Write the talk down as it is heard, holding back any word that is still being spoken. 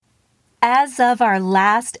As of our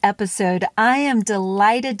last episode, I am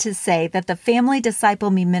delighted to say that the Family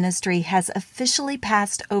Disciple Me ministry has officially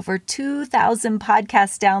passed over 2,000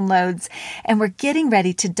 podcast downloads, and we're getting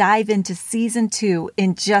ready to dive into season 2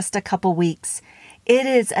 in just a couple weeks. It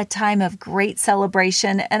is a time of great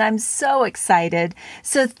celebration, and I'm so excited.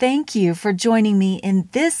 So thank you for joining me in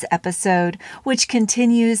this episode, which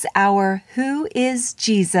continues our Who is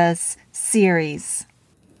Jesus series.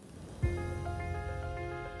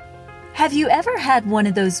 Have you ever had one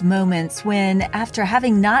of those moments when, after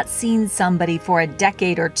having not seen somebody for a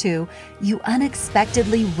decade or two, you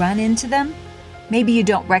unexpectedly run into them? Maybe you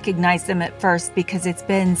don't recognize them at first because it's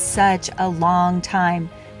been such a long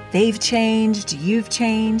time. They've changed, you've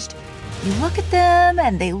changed. You look at them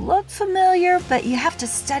and they look familiar, but you have to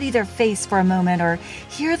study their face for a moment or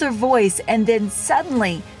hear their voice, and then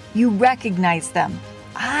suddenly you recognize them.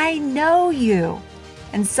 I know you.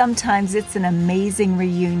 And sometimes it's an amazing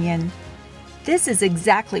reunion. This is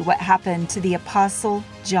exactly what happened to the Apostle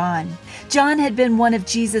John. John had been one of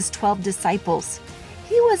Jesus' 12 disciples.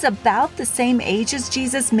 He was about the same age as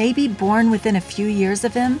Jesus, maybe born within a few years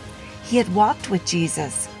of him. He had walked with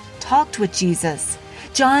Jesus, talked with Jesus.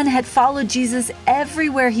 John had followed Jesus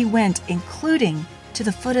everywhere he went, including to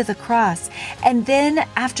the foot of the cross. And then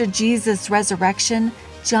after Jesus' resurrection,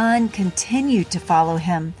 John continued to follow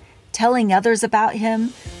him, telling others about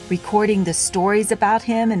him, recording the stories about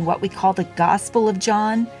him in what we call the Gospel of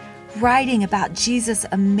John, writing about Jesus'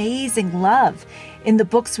 amazing love in the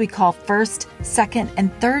books we call 1st, 2nd,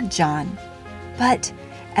 and 3rd John. But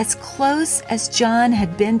as close as John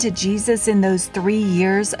had been to Jesus in those 3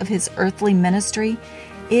 years of his earthly ministry,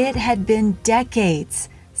 it had been decades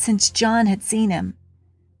since John had seen him.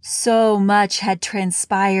 So much had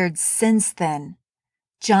transpired since then.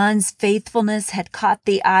 John's faithfulness had caught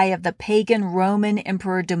the eye of the pagan Roman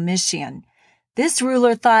Emperor Domitian. This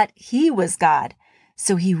ruler thought he was God,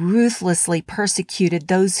 so he ruthlessly persecuted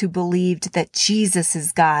those who believed that Jesus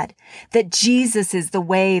is God, that Jesus is the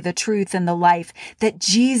way, the truth, and the life, that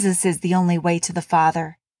Jesus is the only way to the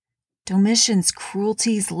Father. Domitian's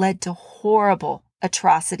cruelties led to horrible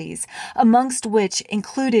atrocities, amongst which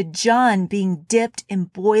included John being dipped in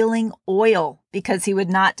boiling oil because he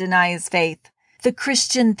would not deny his faith. The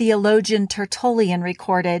Christian theologian Tertullian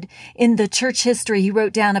recorded in the church history he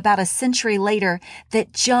wrote down about a century later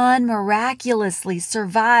that John miraculously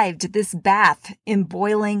survived this bath in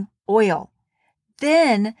boiling oil.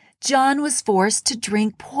 Then John was forced to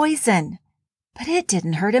drink poison, but it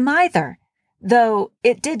didn't hurt him either, though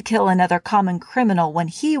it did kill another common criminal when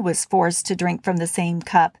he was forced to drink from the same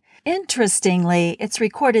cup. Interestingly, it's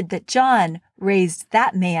recorded that John raised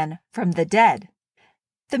that man from the dead.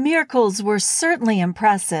 The miracles were certainly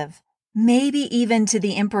impressive, maybe even to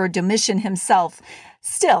the Emperor Domitian himself.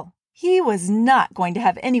 Still, he was not going to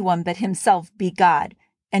have anyone but himself be God,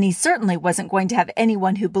 and he certainly wasn't going to have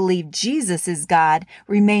anyone who believed Jesus is God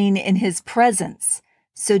remain in his presence.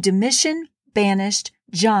 So Domitian banished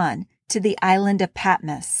John to the island of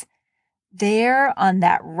Patmos. There, on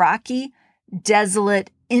that rocky,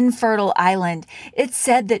 desolate, infertile island, it's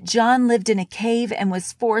said that John lived in a cave and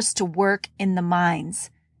was forced to work in the mines.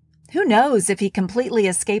 Who knows if he completely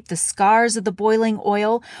escaped the scars of the boiling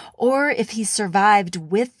oil or if he survived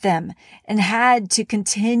with them and had to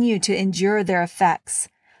continue to endure their effects.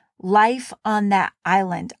 Life on that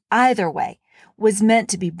island, either way, was meant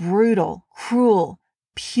to be brutal, cruel,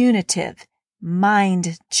 punitive,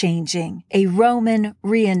 mind-changing, a Roman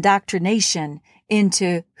reindoctrination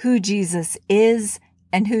into who Jesus is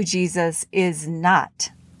and who Jesus is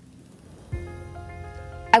not.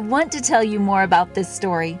 I want to tell you more about this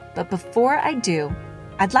story, but before I do,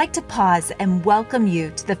 I'd like to pause and welcome you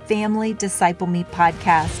to the Family Disciple Me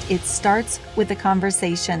podcast. It starts with a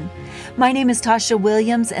conversation. My name is Tasha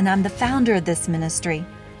Williams, and I'm the founder of this ministry.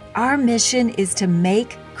 Our mission is to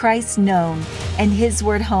make Christ known and His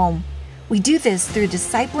Word home. We do this through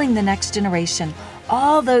discipling the next generation,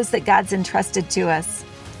 all those that God's entrusted to us.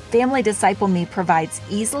 Family Disciple Me provides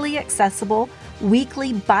easily accessible,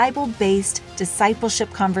 weekly Bible-based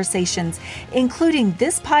discipleship conversations, including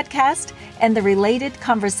this podcast and the related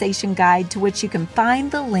conversation guide, to which you can find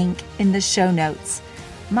the link in the show notes.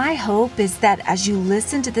 My hope is that as you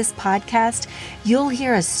listen to this podcast, you'll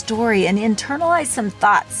hear a story and internalize some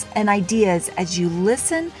thoughts and ideas as you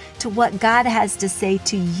listen to what God has to say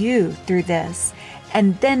to you through this.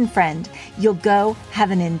 And then, friend, you'll go have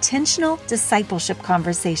an intentional discipleship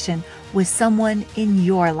conversation with someone in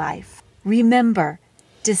your life. Remember,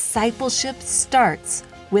 discipleship starts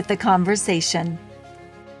with a conversation.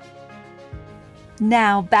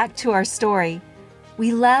 Now, back to our story.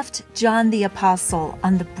 We left John the Apostle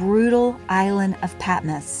on the brutal island of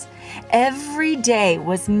Patmos, Every day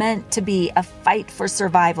was meant to be a fight for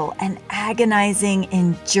survival, an agonizing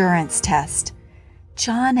endurance test.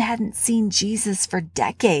 John hadn't seen Jesus for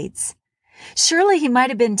decades. Surely he might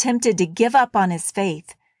have been tempted to give up on his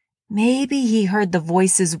faith. Maybe he heard the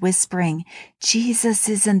voices whispering, Jesus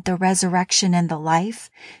isn't the resurrection and the life.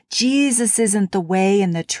 Jesus isn't the way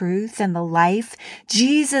and the truth and the life.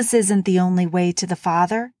 Jesus isn't the only way to the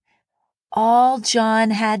Father. All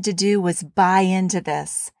John had to do was buy into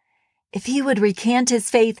this. If he would recant his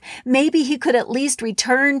faith, maybe he could at least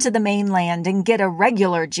return to the mainland and get a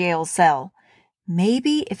regular jail cell.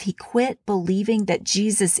 Maybe if he quit believing that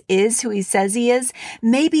Jesus is who he says he is,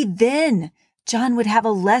 maybe then John would have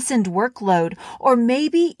a lessened workload, or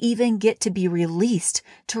maybe even get to be released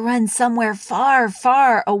to run somewhere far,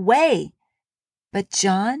 far away. But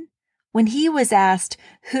John, when he was asked,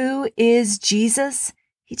 "Who is Jesus?"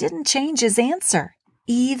 he didn't change his answer,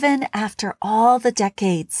 even after all the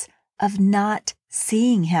decades of not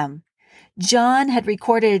seeing him. John had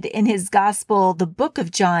recorded in his gospel, the book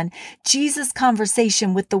of John, Jesus'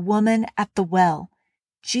 conversation with the woman at the well.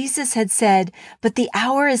 Jesus had said, "But the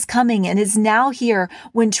hour is coming and is now here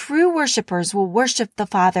when true worshipers will worship the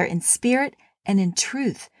Father in spirit and in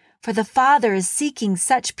truth, for the Father is seeking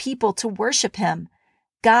such people to worship him.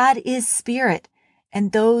 God is spirit,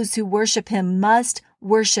 and those who worship him must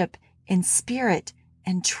worship in spirit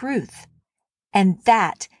and truth." And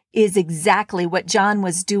that is exactly what John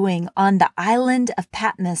was doing on the island of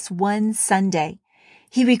Patmos one Sunday.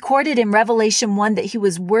 He recorded in Revelation 1 that he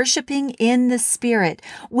was worshiping in the Spirit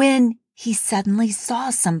when he suddenly saw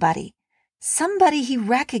somebody he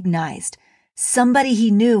recognized, somebody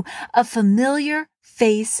he knew, a familiar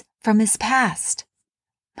face from his past.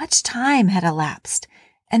 Much time had elapsed,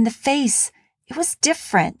 and the face, it was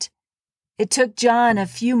different. It took John a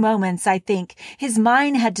few moments, I think. His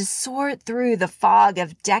mind had to sort through the fog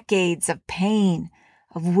of decades of pain,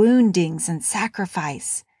 of woundings and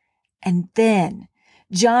sacrifice. And then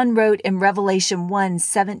John wrote in Revelation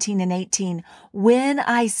 1:17 and 18, "When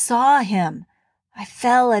I saw him, I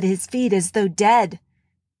fell at his feet as though dead.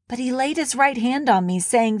 But he laid his right hand on me,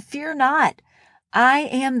 saying, 'Fear not. I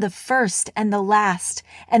am the first and the last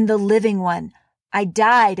and the living one. I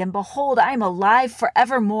died, and behold, I am alive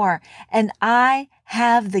forevermore, and I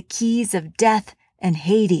have the keys of death and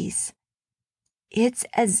Hades.'" It's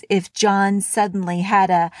as if John suddenly had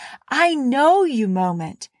a "I know you"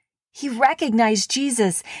 moment. He recognized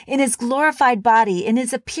Jesus in his glorified body, in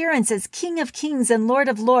his appearance as King of Kings and Lord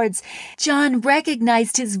of Lords. John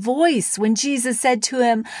recognized his voice when Jesus said to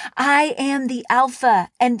him, "I am the Alpha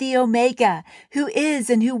and the Omega, who is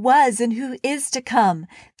and who was and who is to come,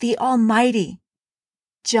 the Almighty."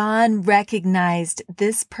 John recognized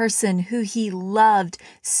this person who he loved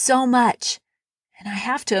so much, and I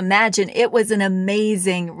have to imagine it was an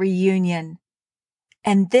amazing reunion.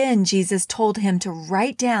 And then Jesus told him to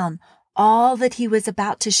write down all that he was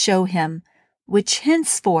about to show him, which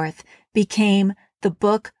henceforth became the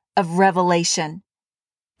book of Revelation.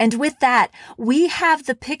 And with that, we have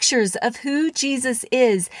the pictures of who Jesus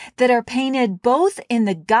is that are painted both in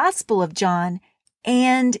the Gospel of John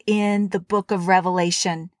and in the book of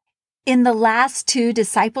Revelation. In the last two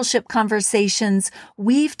discipleship conversations,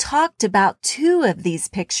 we've talked about two of these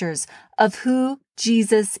pictures of who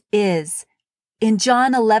Jesus is. In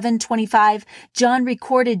John 11:25, John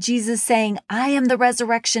recorded Jesus saying, "I am the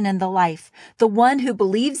resurrection and the life. The one who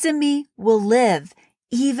believes in me will live,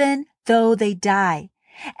 even though they die."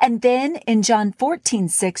 And then in John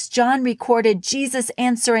 14:6, John recorded Jesus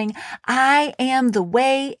answering, "I am the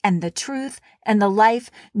way and the truth and the life.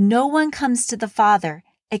 No one comes to the Father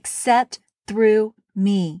except through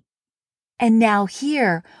me." And now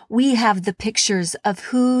here we have the pictures of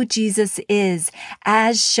who Jesus is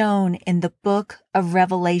as shown in the book of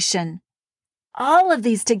Revelation. All of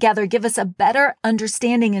these together give us a better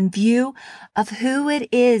understanding and view of who it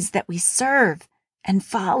is that we serve and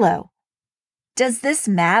follow. Does this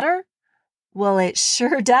matter? Well, it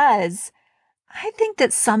sure does. I think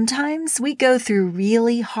that sometimes we go through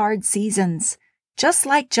really hard seasons, just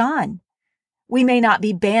like John. We may not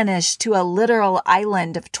be banished to a literal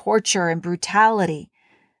island of torture and brutality,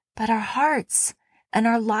 but our hearts and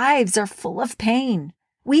our lives are full of pain.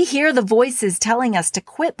 We hear the voices telling us to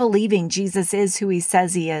quit believing Jesus is who he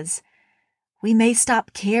says he is. We may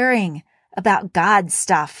stop caring about God's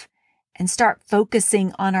stuff and start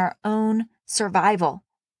focusing on our own survival.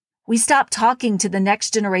 We stop talking to the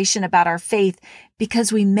next generation about our faith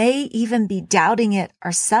because we may even be doubting it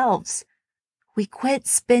ourselves. We quit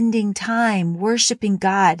spending time worshiping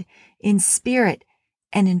God in spirit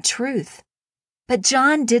and in truth. But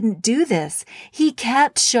John didn't do this. He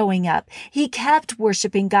kept showing up. He kept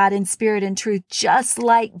worshiping God in spirit and truth, just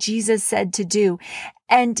like Jesus said to do.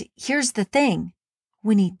 And here's the thing.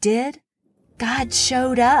 When he did, God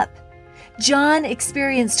showed up. John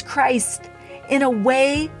experienced Christ in a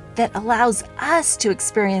way that allows us to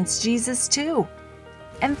experience Jesus too.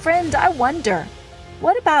 And friend, I wonder,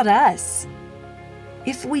 what about us?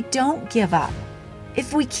 If we don't give up,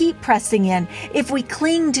 if we keep pressing in, if we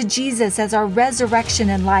cling to Jesus as our resurrection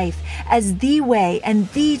and life, as the way and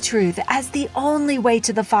the truth, as the only way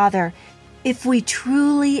to the Father, if we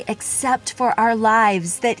truly accept for our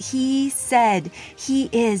lives that he said he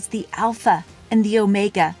is the Alpha and the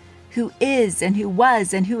Omega, who is and who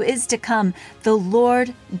was and who is to come, the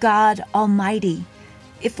Lord God Almighty,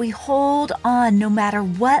 if we hold on no matter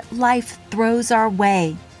what life throws our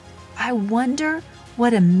way, I wonder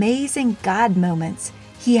what amazing God moments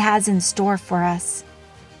he has in store for us.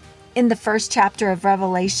 In the first chapter of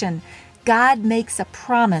Revelation, God makes a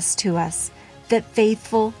promise to us that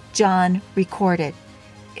faithful John recorded.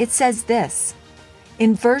 It says this.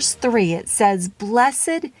 In verse 3, it says,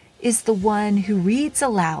 "Blessed is the one who reads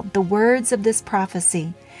aloud the words of this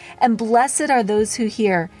prophecy, and blessed are those who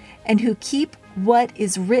hear and who keep what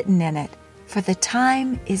is written in it, for the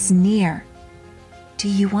time is near." Do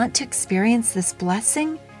you want to experience this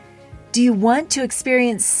blessing? Do you want to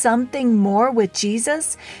experience something more with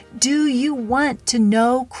Jesus? Do you want to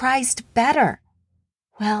know Christ better?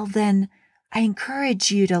 Well, then, I encourage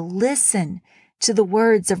you to listen to the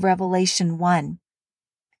words of Revelation 1.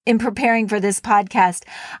 In preparing for this podcast,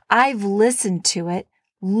 I've listened to it,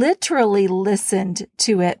 literally listened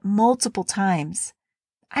to it multiple times.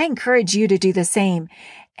 I encourage you to do the same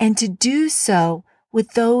and to do so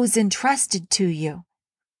with those entrusted to you.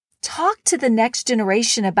 Talk to the next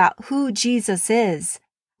generation about who Jesus is.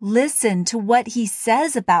 Listen to what he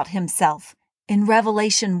says about himself in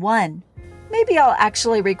Revelation 1. Maybe I'll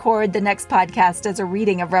actually record the next podcast as a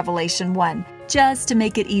reading of Revelation 1, just to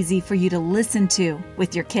make it easy for you to listen to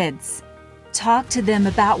with your kids. Talk to them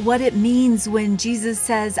about what it means when Jesus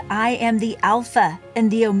says, "I am the Alpha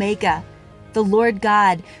and the Omega, the Lord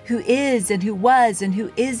God, who is and who was and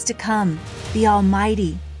who is to come, the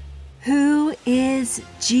Almighty." Who is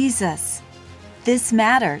Jesus? This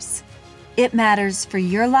matters. It matters for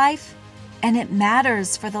your life, and it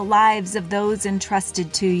matters for the lives of those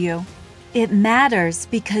entrusted to you. It matters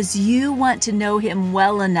because you want to know him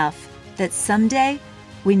well enough that someday,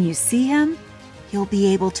 when you see him, you'll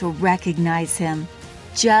be able to recognize him,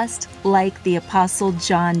 just like the Apostle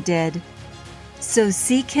John did. So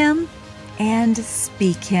seek him and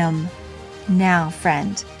speak him. Now,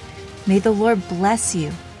 friend, may the Lord bless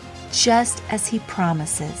you just as he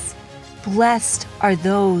promises. Blessed are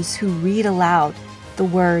those who read aloud the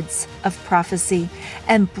words of prophecy,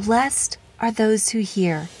 and blessed are those who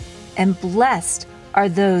hear, and blessed are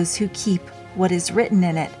those who keep what is written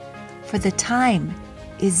in it, for the time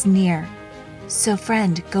is near. So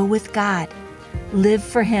friend, go with God. Live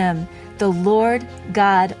for him, the Lord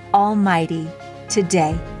God Almighty,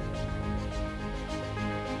 today.